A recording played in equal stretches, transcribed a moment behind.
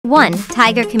1.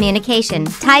 Tiger communication.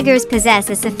 Tigers possess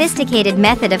a sophisticated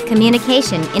method of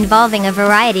communication involving a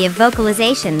variety of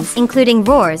vocalizations, including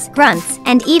roars, grunts,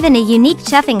 and even a unique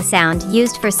chuffing sound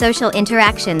used for social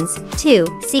interactions.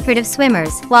 2. Secretive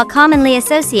swimmers. While commonly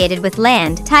associated with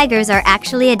land, tigers are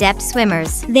actually adept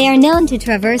swimmers. They are known to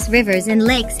traverse rivers and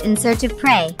lakes in search of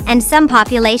prey, and some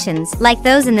populations, like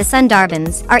those in the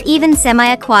Sundarbans, are even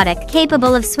semi-aquatic,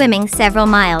 capable of swimming several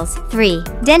miles. 3.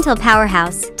 Dental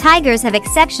powerhouse. Tigers have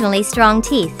exceptionally strong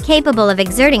teeth, capable of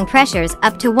exerting pressures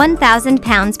up to 1,000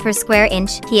 pounds per square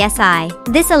inch (psi).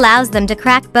 This allows them to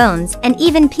crack bones and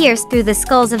even pierce through the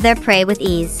skulls of their prey with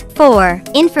ease. 4.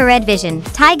 Infrared vision.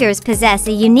 Tigers possess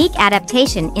a unique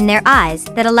adaptation in their eyes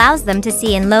that allows them to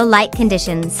see in low light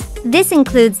conditions. This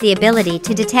includes the ability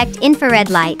to detect infrared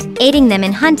light, aiding them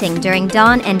in hunting during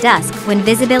dawn and dusk when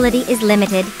visibility is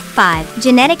limited. 5.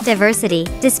 Genetic diversity.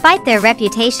 Despite their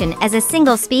reputation as a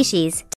single species,